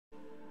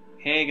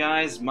Hey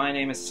guys, my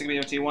name is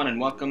Skyward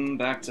and welcome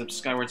back to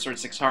Skyward Sword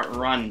 6 Heart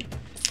Run.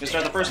 We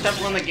start the first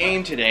temple in the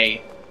game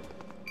today.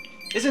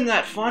 Isn't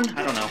that fun?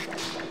 I don't know.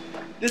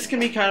 This can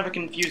be kind of a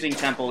confusing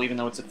temple, even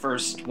though it's the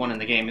first one in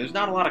the game. There's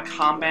not a lot of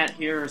combat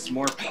here, it's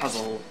more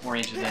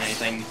puzzle-oriented than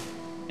anything.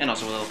 And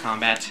also a little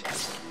combat.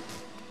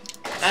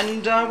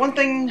 And one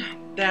thing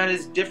that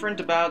is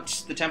different about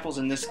the temples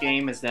in this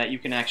game is that you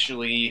can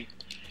actually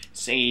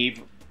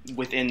save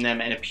within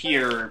them and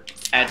appear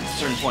at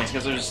certain points,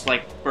 because there's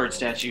like bird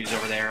statues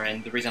over there,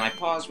 and the reason I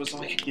paused was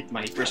so I could get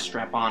my wrist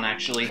strap on,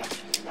 actually.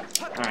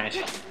 Alright.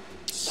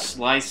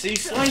 Slicey,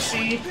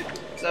 slicey!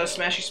 So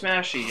smashy,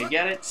 smashy. You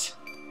get it?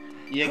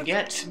 You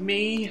get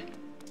me?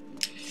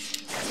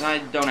 I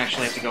don't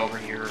actually have to go over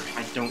here,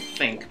 I don't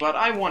think, but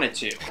I wanted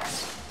to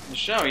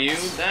show you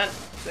that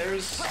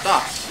there's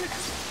stuff.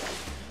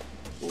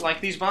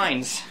 Like these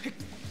vines.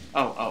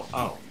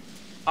 Oh.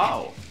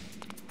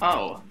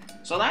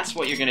 So that's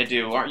what you're gonna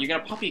do. You're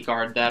gonna puppy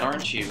guard that,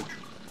 aren't you?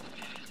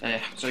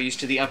 So used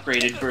to the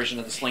upgraded version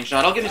of the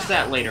slingshot. I'll get into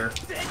that later.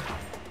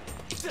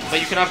 But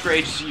you can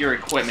upgrade your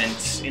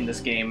equipment in this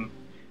game,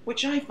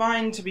 which I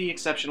find to be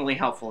exceptionally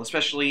helpful,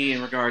 especially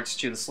in regards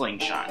to the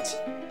slingshot.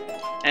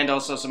 And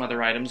also some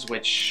other items,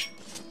 which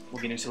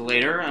we'll get into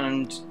later,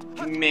 and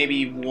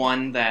maybe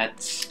one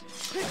that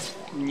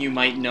you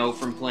might know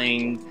from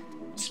playing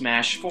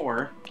Smash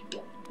 4,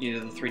 either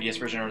the 3DS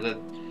version or the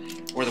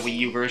Wii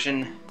U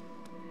version.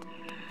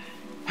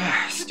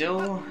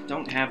 Still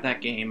don't have that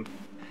game.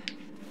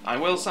 I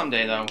will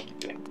someday, though.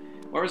 Okay.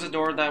 Where was the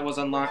door that was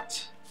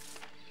unlocked?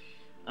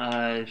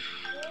 Let's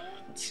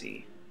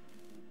see.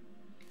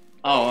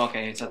 Oh,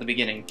 okay, it's at the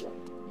beginning.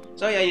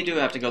 So yeah, you do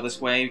have to go this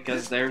way,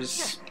 because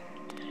there's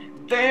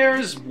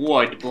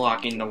wood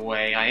blocking the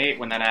way. I hate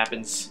when that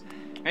happens.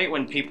 I hate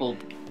when people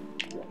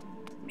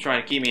try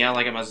to keep me out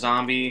like I'm a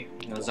zombie,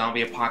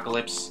 zombie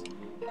apocalypse.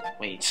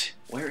 Wait,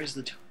 where is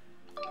the door?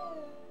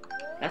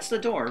 That's the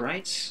door,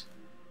 right?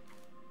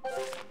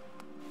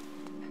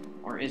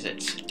 Or is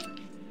it?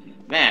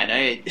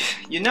 Man,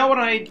 you know what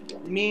I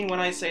mean when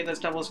I say this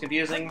temple is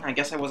confusing? I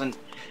guess I wasn't,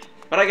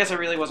 but I guess I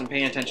really wasn't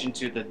paying attention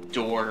to the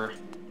door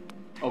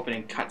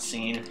opening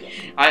cutscene.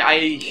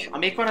 I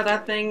make fun of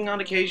that thing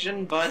on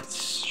occasion, but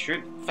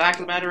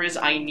fact of the matter is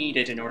I need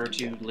it in order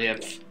to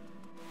live.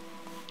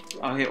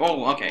 Okay,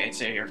 oh, okay, it's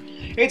here.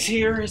 It's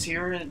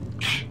here.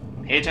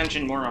 Pay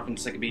attention more often,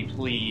 Sickabee,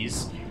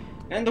 please.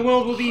 And the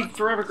world will be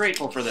forever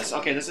grateful for this.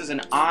 Okay, this is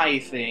an eye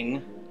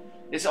thing.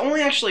 This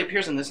only actually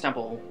appears in this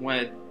temple.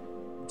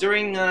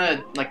 During,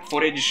 like,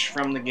 footage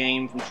from the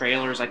game, from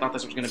trailers, I thought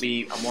this was going to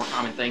be a more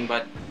common thing,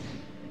 but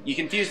you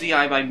confuse the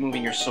eye by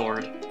moving your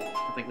sword.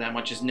 I think that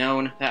much is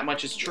known. That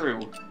much is true.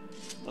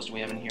 What else do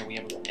we have in here? We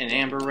have an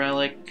amber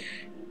relic.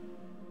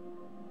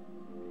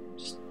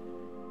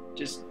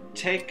 Just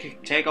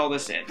take all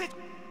this in.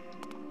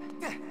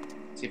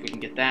 See if we can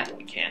get that.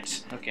 We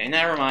can't. Okay,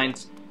 never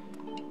mind.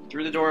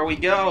 Through the door we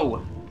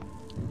go!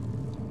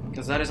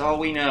 Because that is all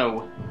we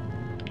know.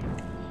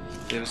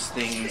 Those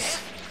things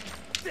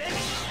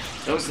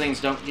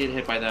don't get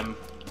hit by them.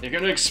 They're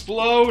gonna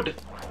explode!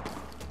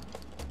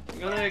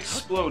 They're gonna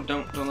explode.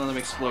 Don't let them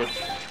explode.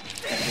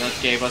 That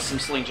gave us some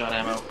slingshot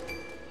ammo.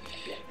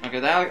 Okay,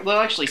 they'll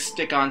actually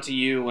stick onto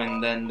you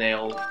and then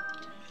they'll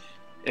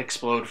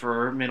explode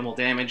for minimal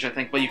damage, I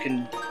think. But you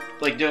can,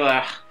 like, do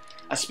a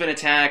spin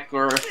attack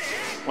or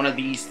one of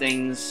these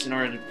things in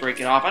order to break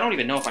it off. I don't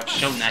even know if I've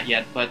shown that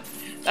yet, but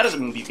that is a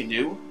move you can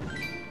do.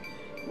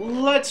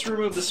 Let's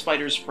remove the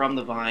spiders from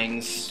the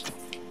vines.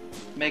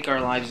 Make our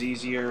lives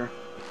easier.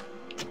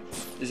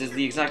 This is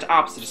the exact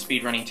opposite of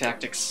speedrunning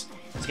tactics.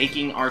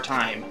 Taking our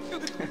time.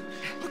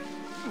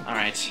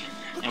 Alright.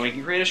 And we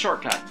can create a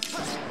shortcut.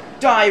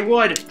 Die,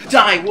 wood!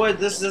 Die, wood!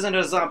 This isn't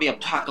a zombie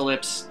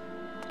apocalypse.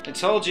 I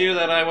told you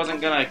that I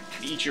wasn't gonna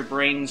eat your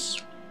brains.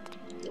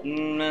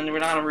 And we're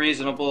not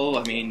unreasonable.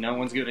 I mean, no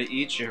one's gonna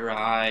eat your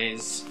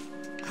eyes.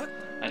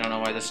 I don't know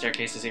why the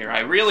staircase is here. I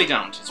really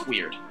don't. It's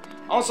weird.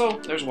 Also,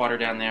 there's water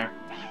down there.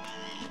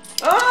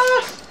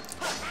 Ah!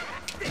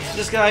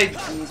 This guy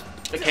is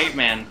a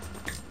caveman.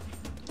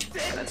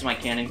 That's my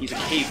canon. He's a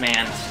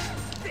caveman.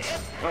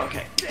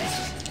 Okay.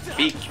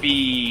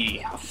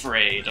 Be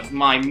afraid of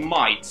my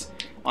might.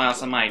 Why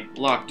else am I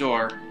locked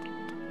door?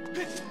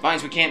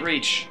 Vines we can't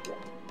reach.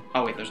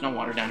 Oh wait, there's no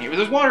water down here.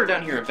 There's water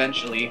down here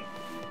eventually.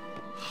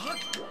 I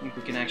think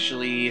we can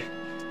actually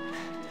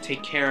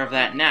take care of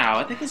that now.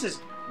 I think this is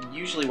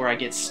usually where I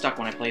get stuck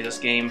when I play this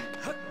game.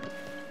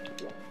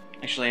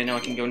 Actually, I know I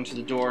can go into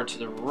the door to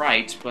the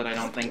right, but I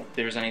don't think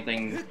there's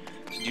anything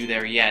to do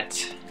there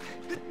yet.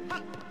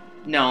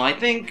 No, I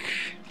think...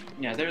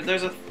 yeah,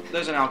 there's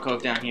an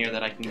alcove down here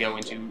that I can go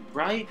into,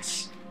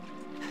 right?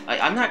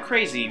 I'm not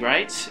crazy,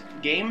 right?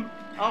 Game?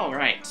 Oh,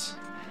 right.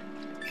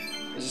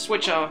 There's a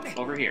switch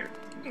over here.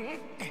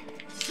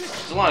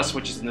 There's a lot of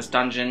switches in this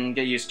dungeon,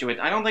 get used to it.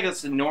 I don't think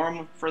it's the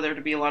norm for there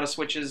to be a lot of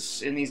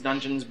switches in these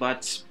dungeons,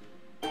 but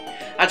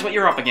that's what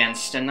you're up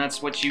against, and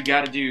that's what you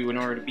gotta do in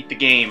order to beat the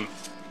game.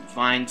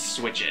 Find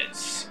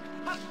switches.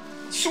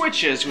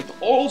 Switches with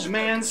old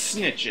man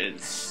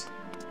snitches.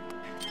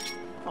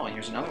 Oh, and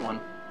here's another one.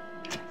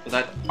 But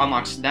that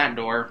unlocks that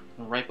door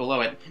right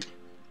below it.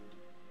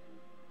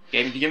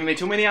 Giving me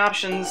too many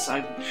options. Is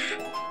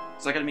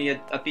that gonna be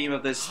a theme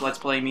of this Let's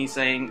Play, me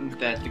saying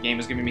that the game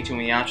is giving me too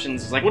many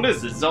options? It's like, what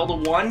is this, Zelda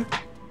 1?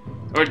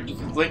 Or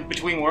Link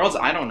Between Worlds?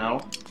 I don't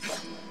know.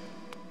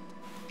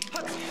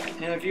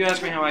 And if you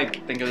ask me how I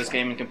think of this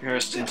game in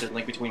comparison to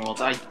Link Between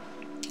Worlds,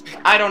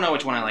 I don't know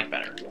which one I like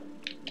better.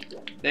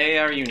 They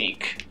are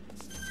unique.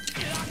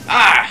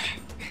 Ah!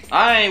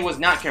 I was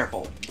not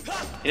careful.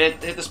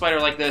 Hit the spider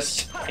like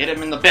this. Hit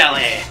him in the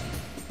belly.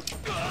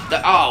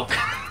 Oh,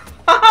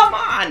 come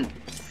on!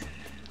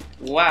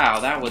 Wow,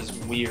 that was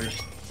weird.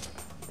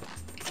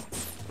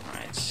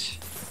 Alright.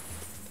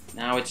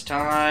 Now it's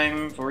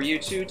time for you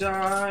to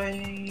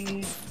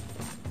die.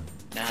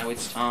 Now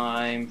it's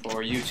time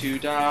for you to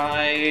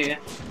die.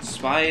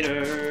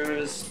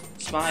 Spiders.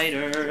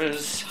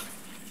 Spiders.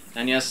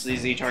 And yes, the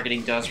Z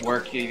targeting does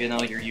work, even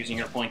though you're using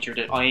your pointer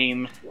to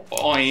aim.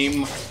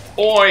 Aim.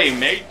 Oi,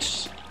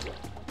 mates!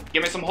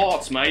 Give me some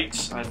hearts,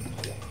 mates! Do I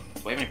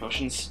have any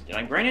potions? Did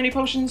I bring any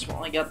potions?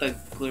 Well, I got the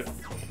clear...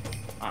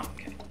 Oh,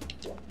 okay.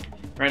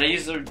 Right, I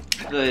used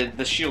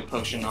the shield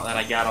potion that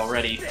I got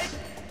already.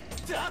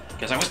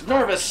 Because I was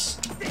nervous!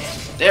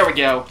 There we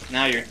go!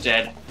 Now you're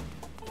dead.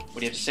 What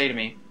do you have to say to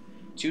me?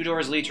 2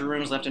 doors lead to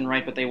rooms left and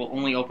right, but they will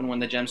only open when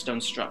the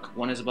gemstone struck.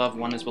 One is above,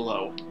 one is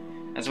below.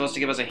 That's supposed to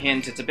give us a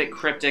hint. It's a bit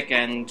cryptic,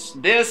 and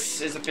this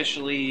is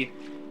officially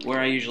where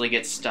I usually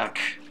get stuck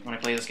when I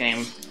play this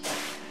game.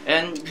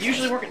 And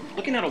usually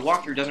looking at a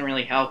walkthrough doesn't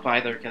really help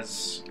either,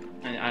 because,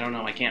 I don't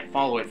know, I can't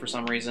follow it for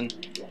some reason.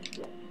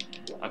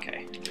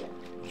 Okay.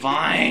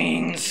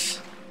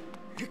 Vines!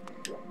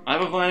 I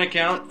have a Vine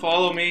account,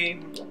 follow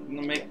me.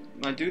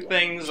 I do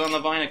things on the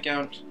Vine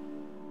account.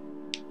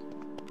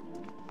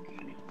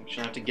 Okay,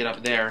 actually I have to get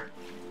up there.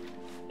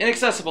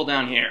 Inaccessible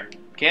down here.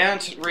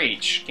 Can't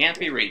reach. Can't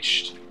be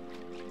reached.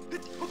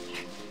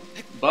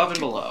 Above and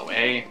below,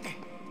 eh?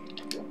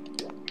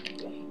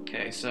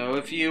 Okay, so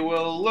if you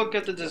will look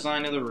at the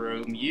design of the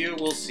room, you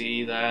will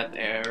see that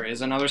there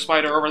is another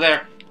spider over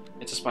there.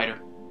 It's a spider.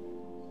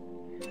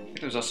 I think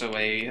there's also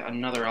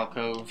another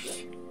alcove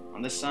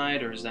on this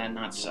side, or is that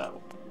not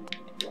so?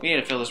 We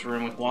need to fill this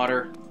room with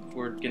water if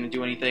we're gonna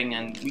do anything,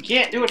 and we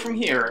can't do it from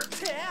here.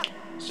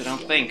 So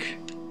don't think.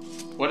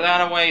 Put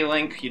that away,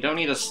 Link. You don't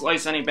need to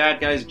slice any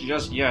bad guys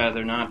just yet.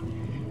 They're not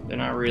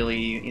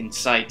really in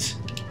sight.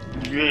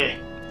 To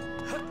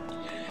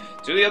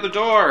the other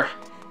door!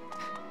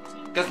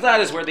 Because that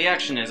is where the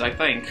action is, I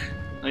think.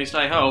 At least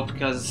I hope,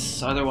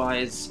 because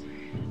otherwise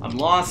I'm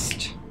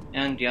lost,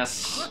 and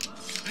yes,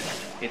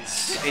 it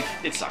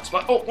sucks.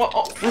 But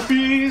oh,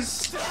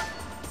 rupees!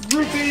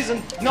 Rupees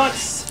and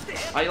nuts!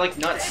 I like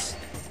nuts.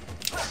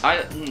 I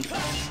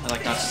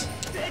like nuts.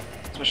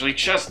 Especially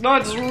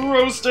chestnuts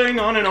roasting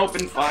on an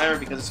open fire,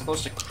 because it's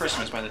close to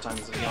Christmas by the time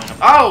this is going up.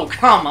 Oh,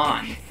 come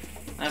on!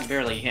 That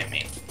barely hit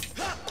me.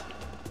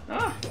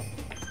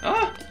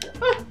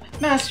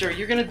 Master,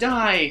 you're gonna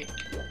die!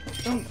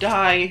 Don't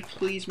die,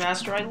 please,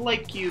 Master. I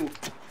like you.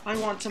 I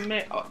want to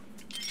make... Oh.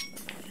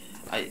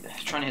 I'm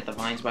trying to hit the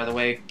vines, by the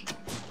way.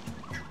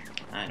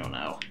 I don't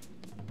know.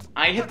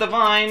 I hit the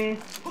vine!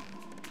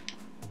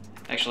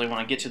 Actually, I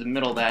want to get to the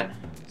middle of that.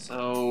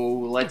 So,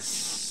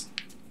 let's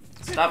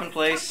stop in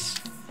place.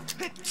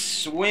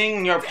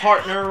 Swing your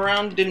partner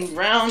around and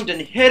round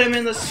and hit him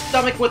in the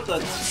stomach with the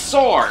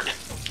sword!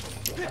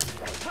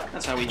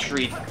 That's how we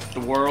treat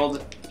the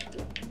world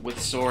with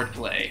sword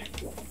play.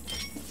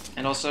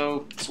 And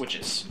also,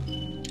 switches.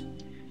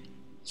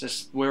 Is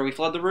this where we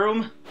flood the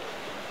room?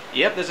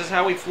 Yep, this is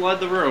how we flood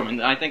the room,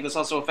 and I think this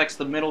also affects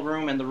the middle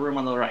room and the room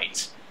on the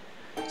right.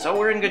 So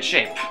we're in good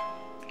shape.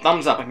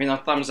 Thumbs up, I mean a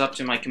thumbs up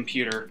to my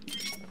computer.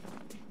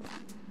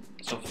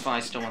 So Fi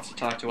still wants to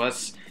talk to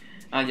us.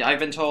 I've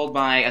been told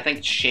by, I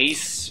think,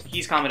 Chase.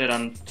 He's commented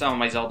on some of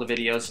my Zelda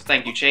videos.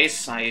 Thank you,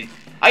 Chase. I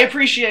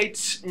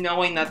appreciate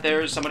knowing that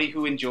there's somebody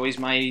who enjoys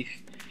my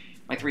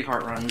 3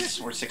 heart runs,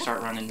 or 6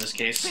 heart run in this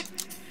case.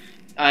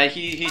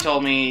 He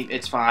told me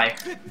it's Fi.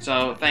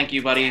 So thank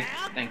you, buddy.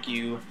 Thank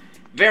you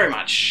very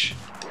much.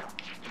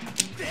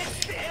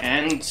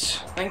 And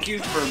thank you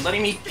for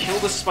letting me kill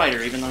the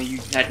spider, even though you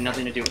had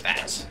nothing to do with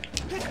that.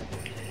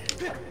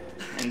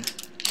 And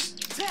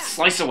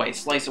slice away,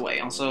 slice away.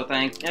 Also,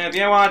 if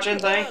you're watching,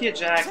 thank you,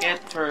 Jacket,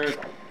 for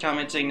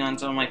commenting on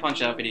some of my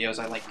Punch-Out videos.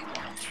 I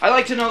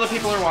like to know that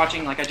people are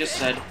watching, like I just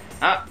said.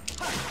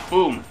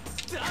 Boom.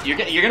 You're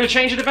gonna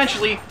change it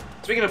eventually.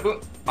 Speaking of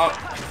boom,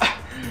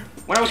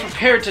 when I was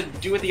prepared to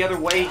do it the other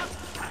way,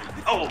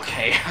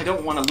 okay, I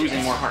don't want to lose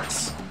any more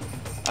hearts.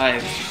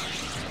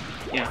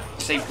 Yeah,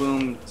 say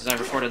boom, as I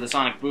recorded the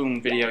Sonic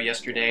Boom video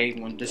yesterday,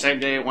 the same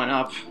day it went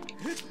up.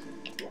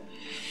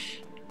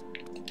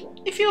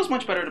 It feels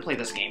much better to play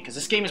this game, because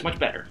this game is much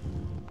better.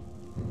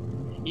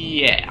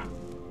 Yeah.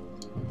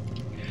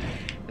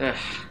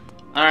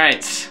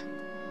 Alright.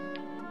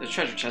 The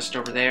treasure chest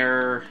over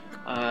there.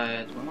 Do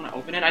I want to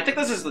open it? I think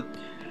this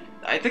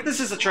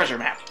is a treasure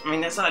map. I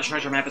mean, it's not a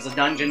treasure map, it's a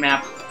dungeon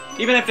map.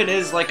 Even if it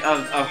is like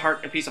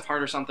a piece of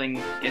heart or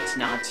something, it's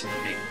not.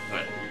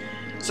 But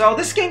So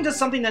this game does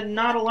something that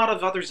not a lot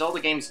of other Zelda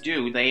games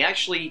do. They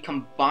actually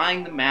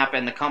combine the map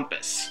and the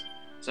compass,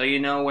 so you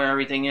know where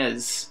everything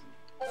is,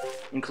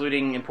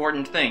 including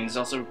important things.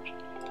 Also,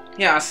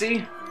 yeah,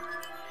 see?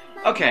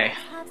 Okay.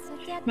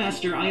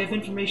 Master, I have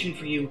information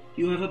for you.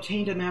 You have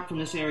obtained a map from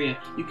this area.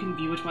 You can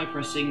view it by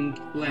pressing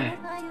bleh.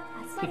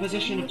 The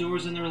position of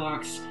doors and their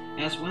locks,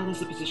 as well as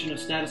the position of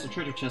status of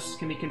treasure chests,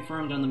 can be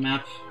confirmed on the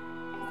map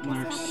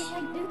marks.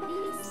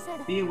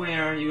 Be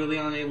aware, you will be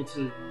unable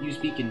to use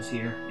beacons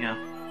here. Yeah,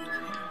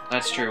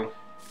 that's true.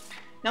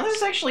 Now this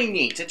is actually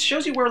neat. It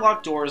shows you where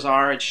locked doors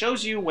are, it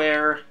shows you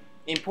where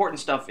important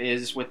stuff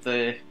is with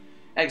the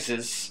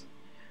exits.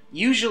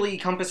 Usually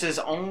compasses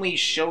only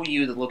show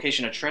you the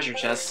location of treasure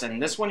chests,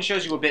 and this one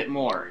shows you a bit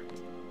more.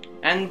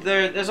 And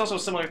there's also a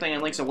similar thing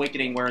in Link's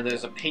Awakening where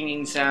there's a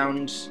pinging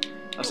sound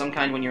of some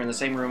kind when you're in the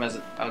same room as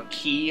a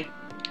key,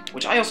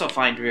 which I also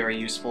find very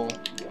useful.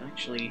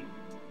 Actually,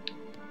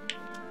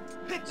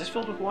 is this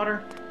filled with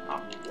water?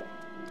 Oh.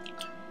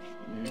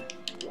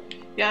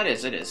 Yeah,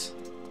 it is.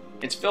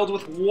 It's filled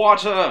with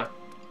water!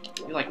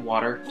 You like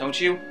water, don't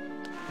you?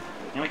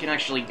 Now we can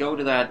actually go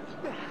to that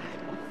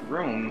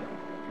room.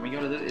 Can we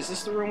go to this? Is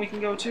this the room we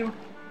can go to?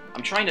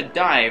 I'm trying to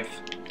dive.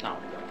 No.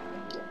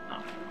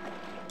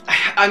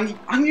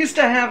 I'm used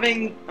to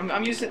having...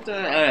 I'm used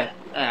to...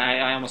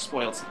 I almost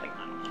spoiled something.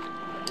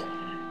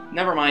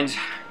 Never mind.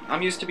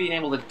 I'm used to being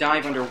able to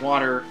dive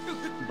underwater,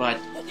 but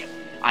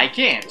I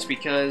can't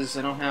because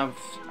I don't have...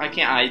 I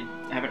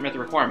haven't met the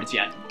requirements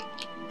yet.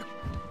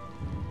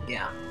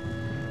 Yeah.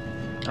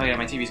 Oh yeah,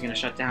 my TV's gonna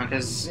shut down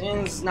because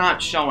it's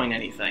not showing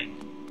anything.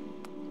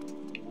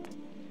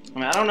 I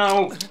mean, I don't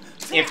know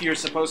if you're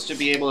supposed to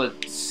be able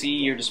to see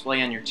your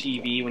display on your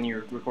TV when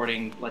you're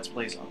recording Let's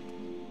Plays on.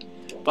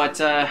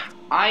 But,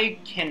 I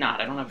cannot.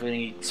 I don't have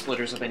any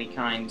splitters of any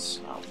kind.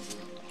 Oh,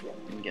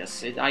 I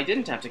guess I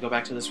didn't have to go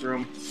back to this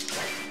room.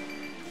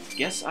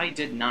 Guess I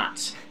did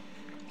not.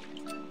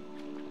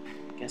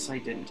 Guess I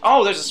didn't.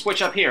 Oh, there's a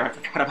switch up here. I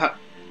forgot about...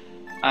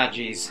 Ah,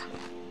 jeez.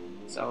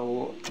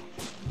 So,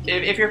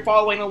 if you're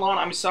following along,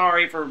 I'm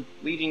sorry for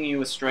leading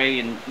you astray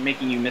and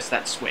making you miss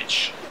that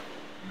switch.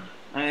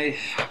 Then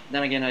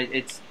again,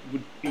 it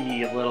would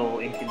be a little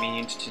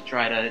inconvenient to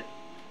try to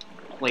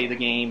play the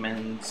game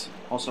and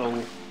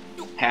also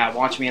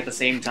watch me at the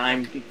same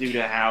time due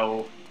to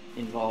how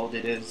involved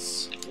it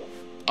is.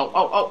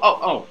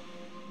 Oh,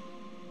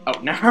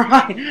 never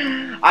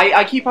mind.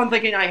 I keep on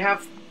thinking I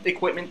have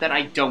equipment that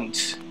I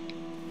don't.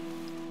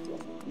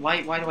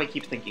 Why do I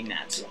keep thinking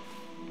that?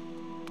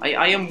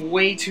 I am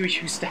way too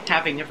used to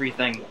having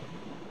everything.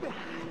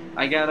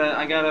 I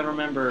gotta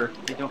remember,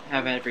 I don't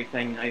have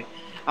everything.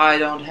 I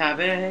don't have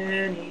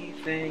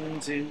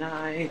anything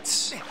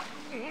tonight.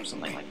 Or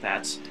something like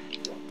that.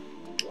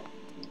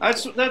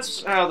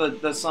 That's how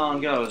the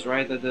song goes,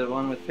 right? The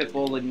one with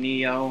Pitbull and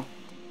Neo.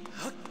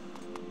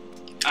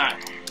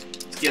 Alright,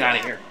 let's get out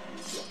of here.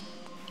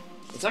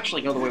 Let's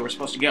actually go the way we're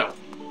supposed to go.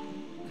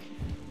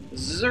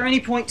 Is there any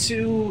point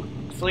to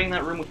filling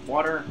that room with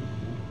water?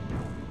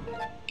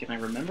 Can I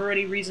remember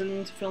any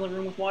reason to fill the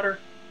room with water?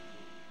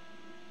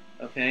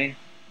 Okay.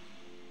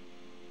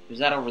 There's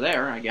that over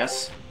there, I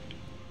guess.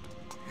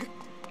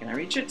 Can I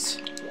reach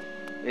it?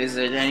 Is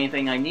it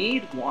anything I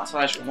need? Want? Do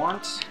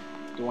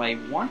I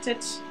want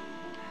it?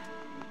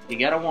 You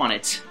gotta want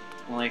it.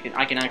 Well, I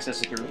can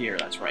access it through here,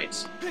 that's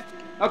right.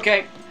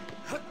 Okay.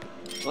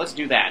 So let's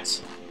do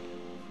that.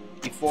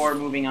 Before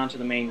moving on to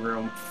the main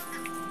room.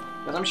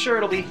 Because I'm sure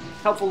it'll be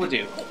helpful to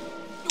do.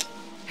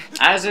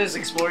 As is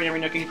exploring every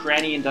nook and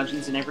cranny and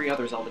dungeons in every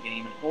other Zelda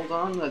game. And hold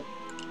on,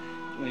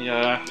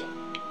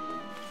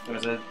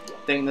 there's a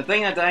thing. The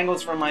thing that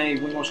dangles from my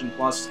Wii Motion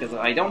Plus, because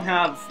I don't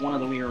have one of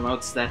the Wii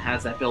remotes that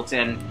has that built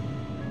in.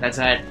 That's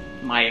at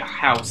my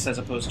house as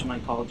opposed to my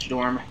college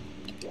dorm.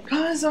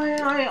 Because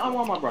I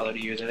want my brother to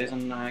use it, because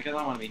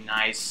I want to be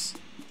nice.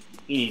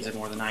 He needs it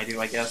more than I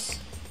do, I guess.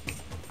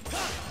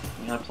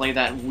 I'm gonna play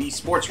that Wii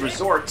Sports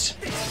Resort,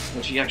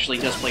 which he actually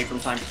does play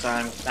from time to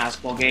time, a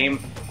basketball game.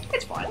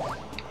 It's fun.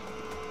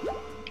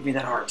 Give me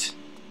that heart.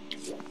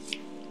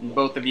 And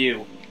both of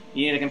you.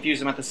 You need to confuse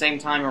them at the same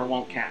time or it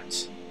won't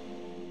count.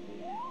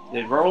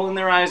 They're rolling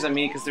their eyes at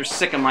me because they're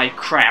sick of my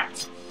crap.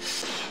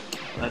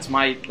 That's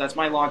my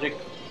logic,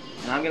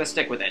 and I'm gonna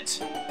stick with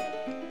it.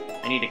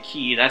 I need a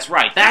key. That's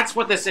right. That's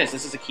what this is.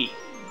 This is a key,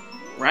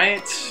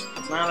 right?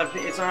 It's not a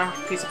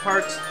piece of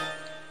part.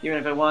 Even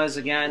if it was,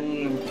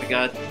 again, I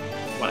got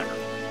whatever.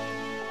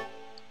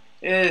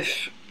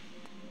 If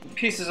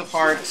pieces of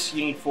hearts,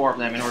 you need 4 of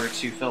them in order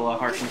to fill a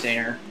heart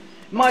container.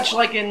 Much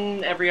like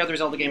in every other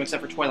Zelda game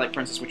except for Twilight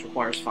Princess, which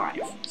requires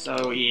 5.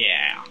 So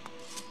yeah.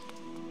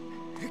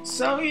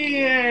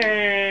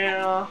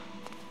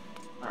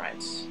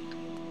 Alright.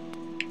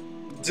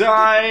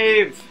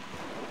 Dive!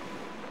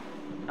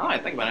 Now that I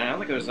think about it, I don't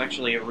think there's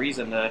actually a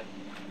reason to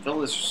fill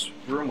this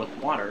room with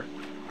water.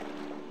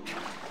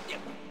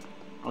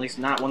 At least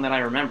not one that I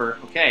remember.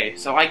 Okay,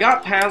 so I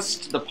got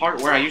past the part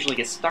where I usually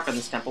get stuck in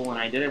this temple,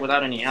 and I did it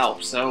without any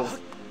help, so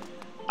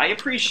I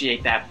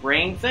appreciate that,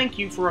 brain. Thank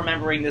you for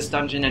remembering this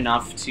dungeon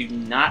enough to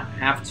not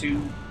have to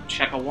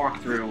check a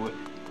walkthrough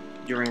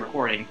during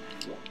recording.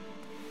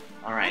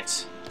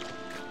 Alright.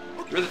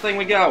 Through the thing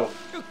we go.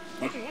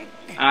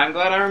 I'm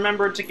glad I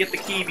remembered to get the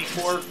key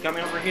before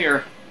coming over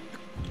here.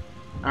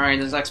 Alright,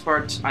 this next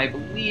part, I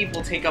believe,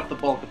 will take up the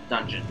bulk of the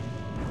dungeon.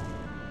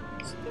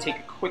 Let's take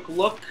a quick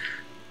look.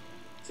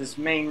 It's this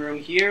main room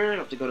here. I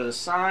have to go to the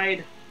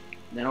side.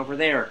 And then over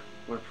there,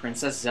 where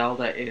Princess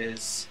Zelda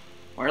is.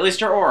 Or at least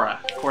her aura,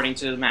 according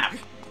to the map.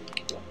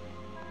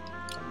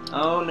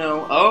 Oh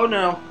no, oh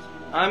no.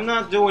 I'm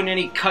not doing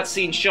any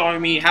cutscene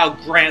showing me how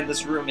grand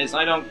this room is.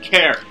 I don't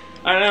care.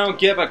 I don't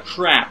give a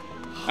crap.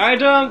 I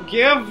don't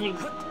give...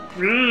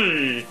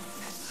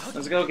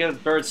 Let's go get a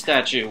bird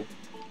statue.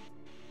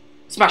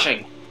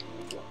 Smashing!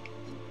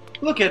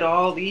 Look at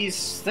all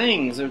these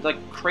things. They're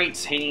like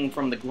crates hanging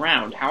from the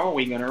ground. How are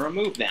we going to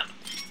remove them?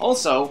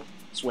 Also,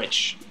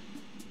 switch.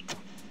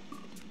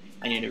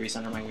 I need to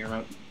recenter my Wii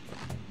remote.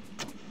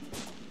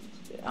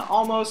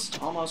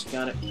 Almost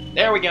got it.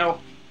 There we go.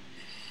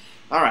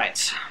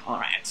 Alright,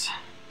 alright.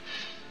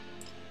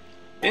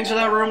 Into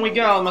that room we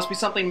go. It must be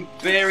something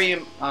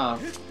very... oh,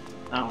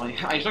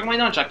 I took my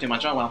nunchuck too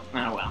much. Oh well.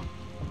 Oh well.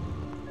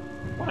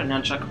 What a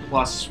nunchuck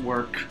plus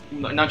work.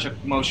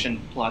 Nunchuck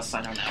motion plus,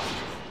 I don't know.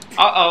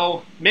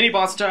 Uh-oh.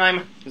 Mini-boss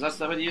time. Because that's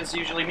what this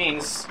usually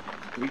means.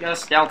 We got a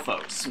stealth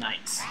folks.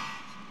 Nice.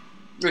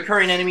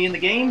 Recurring enemy in the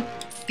game.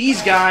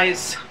 These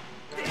guys...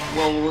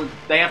 Well,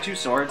 they have two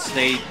swords. Do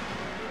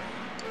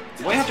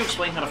I have to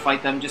explain how to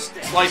fight them? Just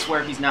slice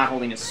where he's not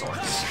holding his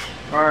swords.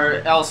 Or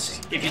else,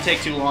 if you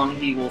take too long,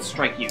 he will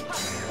strike you.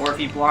 Or if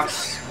he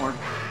blocks, or...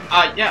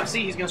 yeah,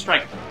 see, he's gonna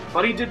strike.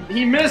 But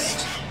he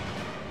missed!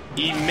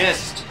 He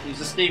missed.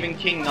 He's a Stephen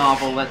King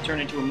novel that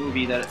turned into a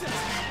movie that...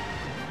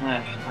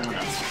 I don't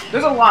know.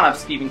 There's a lot of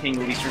Stephen King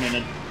movies turned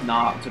into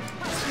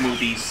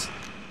movies.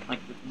 Like,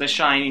 The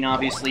Shining,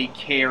 obviously,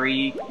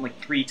 Carrie, like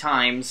 3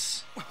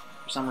 times,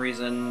 for some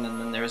reason, and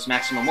then there's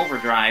Maximum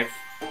Overdrive,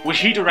 which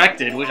he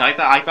directed, which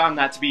I found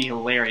that to be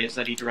hilarious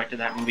that he directed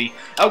that movie.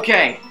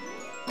 Okay!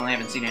 Well, I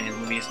haven't seen any of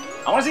the movies.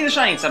 I want to see The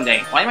Shining someday.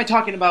 Why am I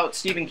talking about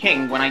Stephen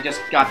King when I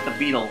just got the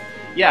Beetle?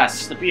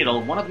 Yes, the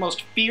Beetle, one of the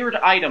most feared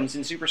items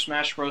in Super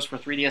Smash Bros. For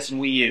 3DS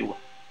and Wii U.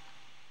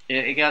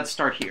 It got to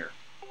start here.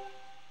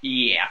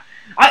 Yeah.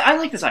 I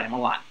like this item a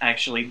lot,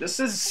 actually.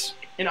 This is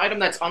an item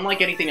that's unlike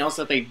anything else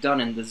that they've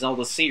done in the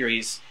Zelda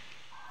series.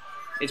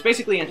 It's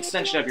basically an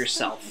extension of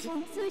yourself.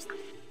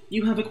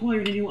 You have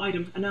acquired a new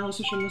item.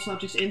 Analysis from this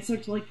object's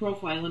insect-like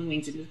profile and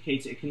wings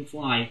indicates it can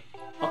fly.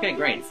 Okay,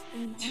 great.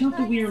 Tilt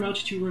the Wii Remote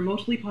to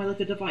remotely pilot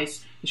the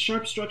device. The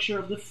sharp structure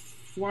of the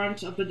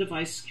front of the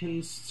device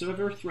can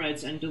sever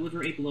threads and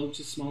deliver a blow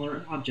to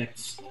smaller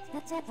objects.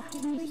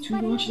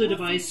 To launch the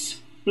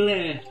device,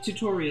 bleh,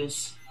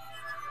 tutorials.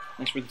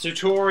 Thanks for the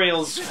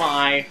tutorials,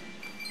 Fi.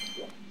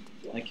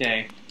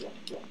 Okay.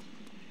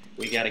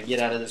 We gotta get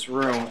out of this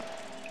room.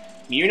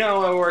 You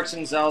know how it works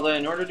in Zelda.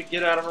 In order to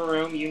get out of a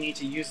room, you need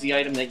to use the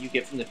item that you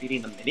get from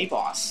defeating the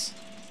mini-boss.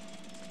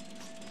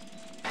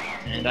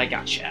 And I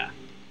gotcha.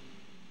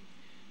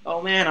 Oh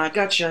man, I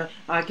gotcha,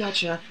 I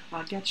gotcha,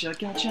 I gotcha,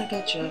 gotcha,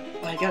 gotcha,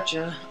 I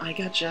gotcha, I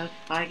gotcha,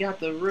 I got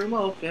the room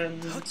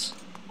opened.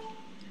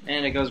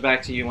 And it goes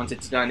back to you once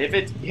it's done. If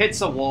it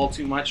hits a wall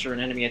too much or an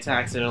enemy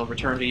attacks it, it'll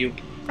return to you.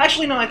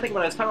 Actually, no, I think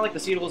about it. It's kind of like the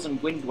Seedles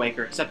in Wind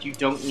Waker, except you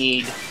don't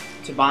need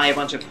to buy a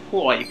bunch of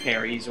koi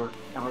parries, or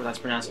however that's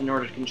pronounced, in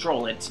order to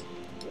control it.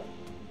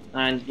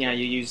 And, yeah,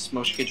 you use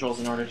motion controls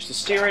in order to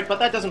steer it, but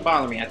that doesn't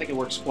bother me. I think it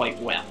works quite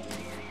well.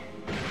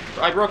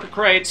 I broke a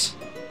crate.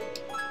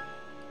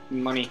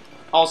 Money.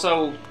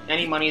 Also,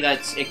 any money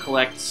that it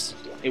collects,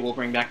 it will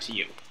bring back to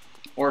you.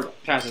 Or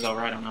passes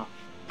over, I don't know.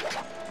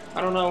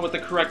 I don't know what the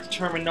correct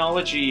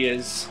terminology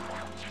is.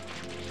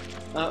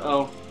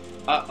 Uh-oh.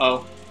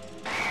 Uh-oh.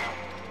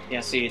 Yeah,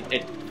 see,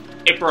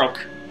 it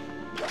broke.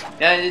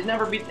 Yeah, it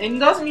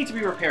doesn't need to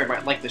be repaired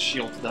like the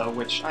shield, though,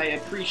 which I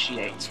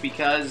appreciate,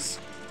 because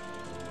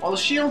while the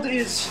shield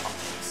is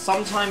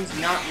sometimes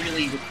not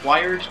really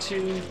required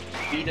to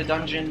beat a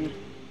dungeon,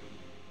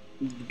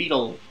 the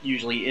Beetle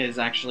usually is,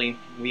 actually.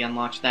 We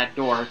unlocked that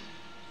door.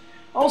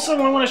 Also,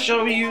 I want to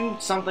show you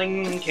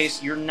something in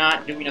case you're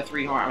not doing a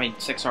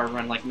 6-heart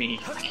run like me.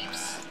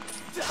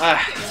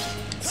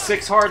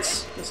 6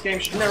 hearts. This game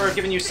should never have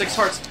given you 6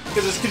 hearts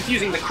because it's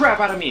confusing the crap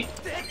out of me.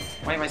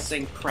 Why am I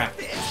saying crap?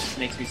 It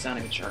makes me sound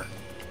immature.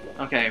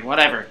 Okay,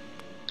 whatever.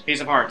 Piece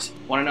of heart.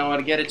 Want to know how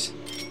to get it?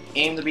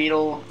 Aim the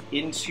Beetle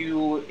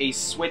into a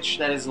switch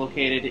that is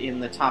located in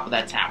the top of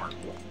that tower.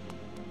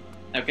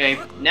 Okay,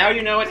 now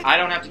you know it. I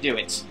don't have to do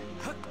it.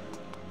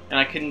 And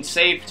I can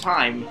save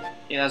time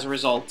as a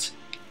result.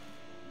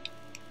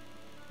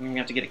 I'm gonna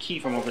have to get a key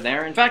from over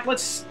there. In fact,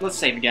 let's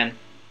save again.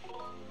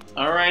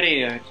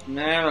 Alrighty.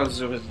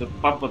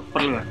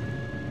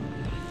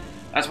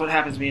 That's what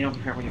happens when you don't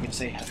prepare what you're gonna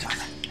say ahead of time.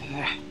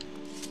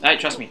 Alright,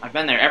 trust me, I've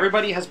been there.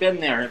 Everybody has been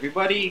there.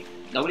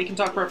 Nobody can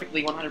talk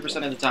perfectly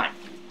 100% of the time.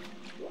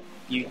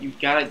 You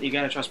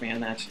gotta trust me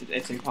on that.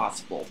 It's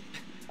impossible.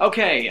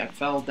 Okay, I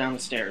fell down the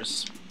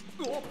stairs.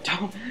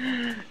 Don't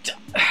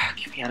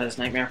get me out of this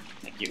nightmare.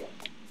 Thank you.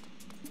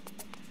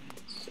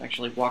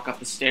 Actually walk up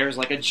the stairs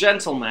like a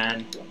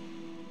gentleman.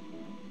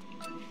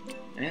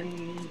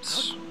 And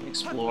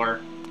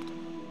explore.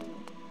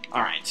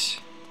 Alright.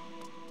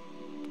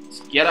 Let's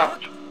get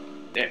up.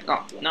 There.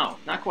 Oh, no,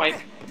 not quite.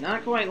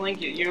 Not quite,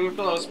 Link. You were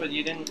close, but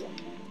you didn't...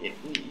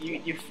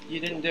 You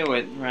didn't do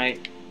it,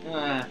 right?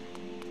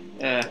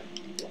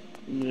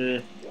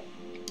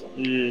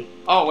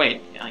 Oh,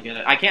 wait. I get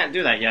it. I can't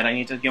do that yet. I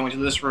need to go into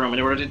this room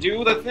in order to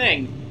do the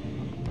thing.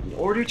 In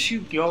order to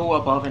go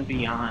above and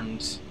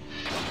beyond.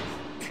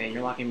 Okay,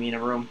 you're locking me in a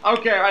room.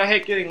 Okay, I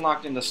hate getting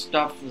locked into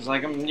stuff. It's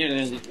like I'm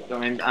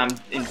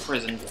in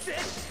prison.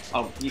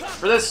 Oh,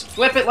 for this,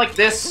 flip it like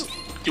this.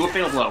 Do a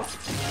fatal blow.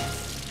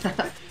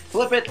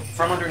 Flip it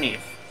from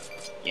underneath.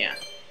 Yeah.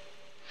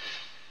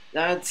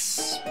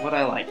 That's what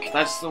I like.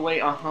 That's the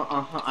way,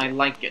 I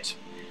like it.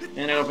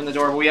 And I open the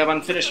door. We have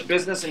unfinished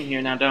business in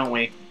here now, don't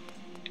we?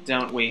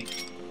 Don't we?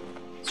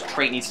 This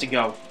crate needs to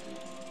go.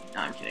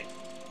 No, I'm kidding.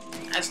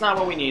 That's not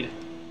what we need.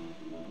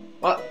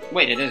 Well,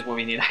 wait, it is what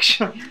we need,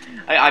 actually.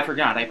 I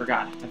forgot. I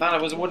thought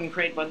it was a wooden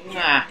crate, but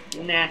nah,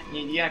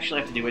 you actually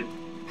have to do it.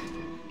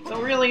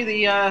 So really,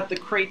 the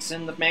crates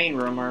in the main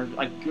room are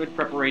a good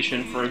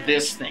preparation for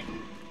this thing.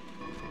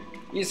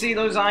 You see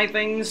those eye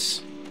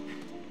things?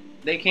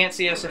 They can't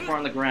see us if we're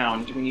on the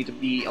ground. We need to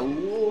be a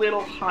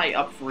little high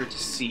up for it to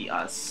see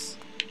us.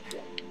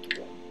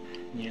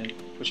 Yeah,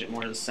 push it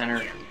more to the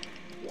center.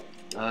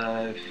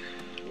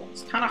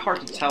 It's kind of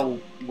hard to tell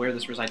where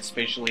this resides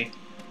spatially.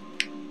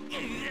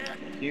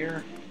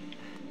 Here?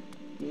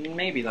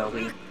 Maybe,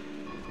 though.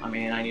 I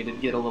mean, I need to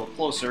get a little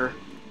closer.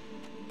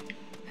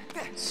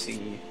 Let's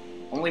see.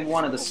 Only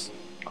one of us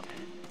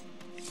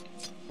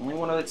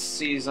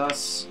sees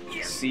us.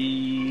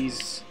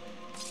 Sees...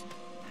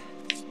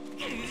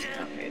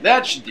 Okay,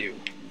 that should do.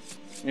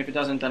 And if it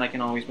doesn't, then I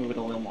can always move it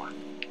a little more.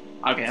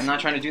 Okay, I'm not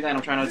trying to do that.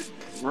 I'm trying to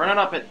run it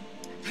up it.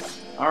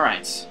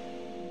 Alright.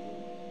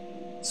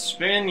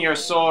 Spin your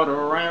sword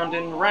around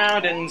and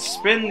round and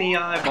spin the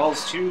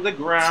eyeballs to the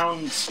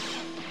ground.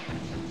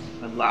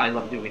 I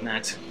love doing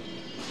that.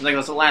 I think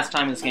that's the last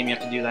time in this game you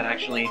have to do that,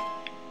 actually.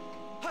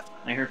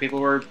 I heard people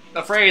were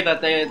afraid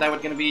that that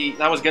was gonna be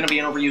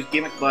an overused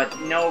gimmick, but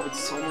no,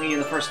 it's only in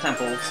the first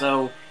temple,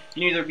 so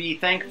you can either be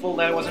thankful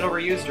that it wasn't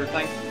overused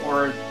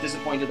or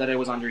disappointed that it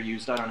was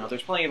underused. I don't know.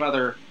 There's plenty of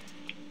other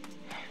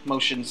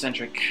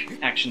motion-centric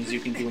actions you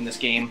can do in this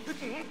game,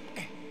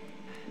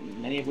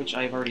 many of which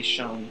I've already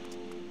shown.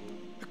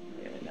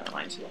 Okay, never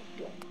mind.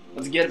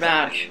 Let's get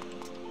back.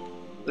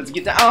 Let's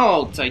get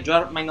out! I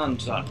dropped my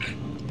nunchuck.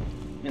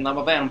 And I'm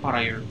a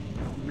vampire.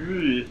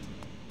 Ugh. Can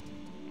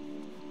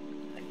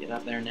I get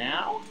up there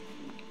now?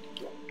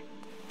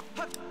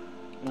 Can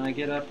I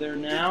get up there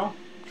now?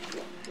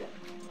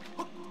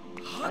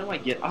 How do I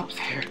get up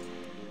there?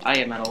 I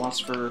am at a loss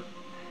for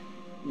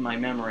my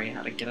memory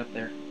how to get up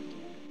there.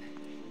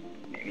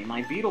 Maybe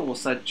my Beetle will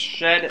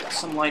shed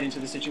some light into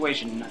the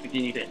situation. I think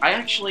you need it. I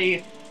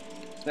actually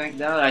think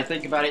that I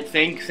think about it.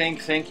 Think.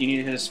 You need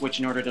to hit a switch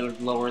in order to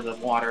lower the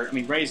water. I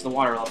mean, raise the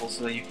water level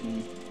so that you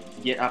can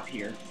get up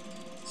here.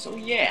 So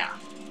yeah.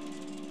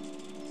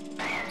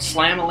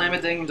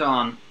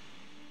 Slam-a-lam-a-ding-dong.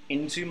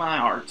 Into my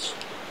heart.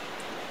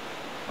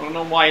 I don't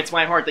know why it's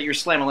my heart that you're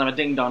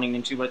slam-a-lam-a-ding-donging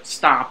into, but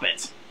stop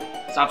it.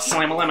 Stop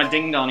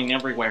slam-a-lam-a-ding-donging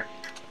everywhere.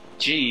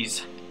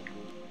 Jeez.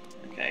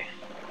 Okay.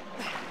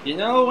 You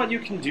know what you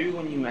can do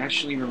when you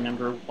actually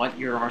remember what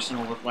your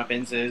arsenal of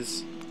weapons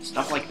is?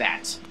 Stuff like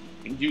that.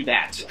 You can do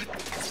that.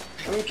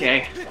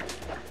 Okay.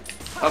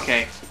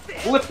 Okay.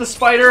 Flip the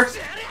spider,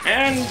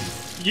 and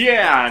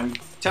yeah, I'm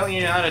telling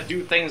you how to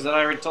do things that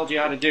I already told you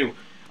how to do.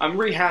 I'm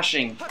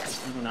rehashing.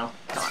 I don't know.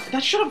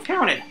 That should have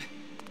counted.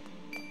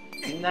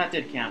 And that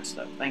did count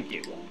stuff. Thank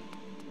you.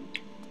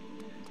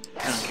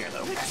 I don't care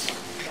though.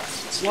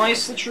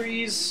 Slice the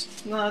trees,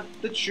 not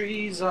the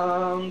trees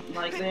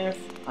like they're...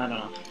 I don't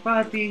know.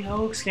 But the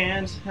oaks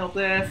can't help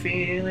their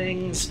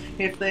feelings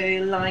if they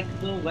like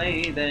the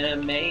way they're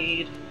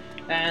made.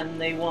 And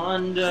they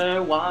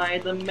wonder why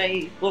the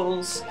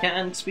maples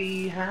can't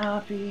be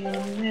happy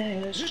in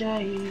their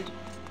shade.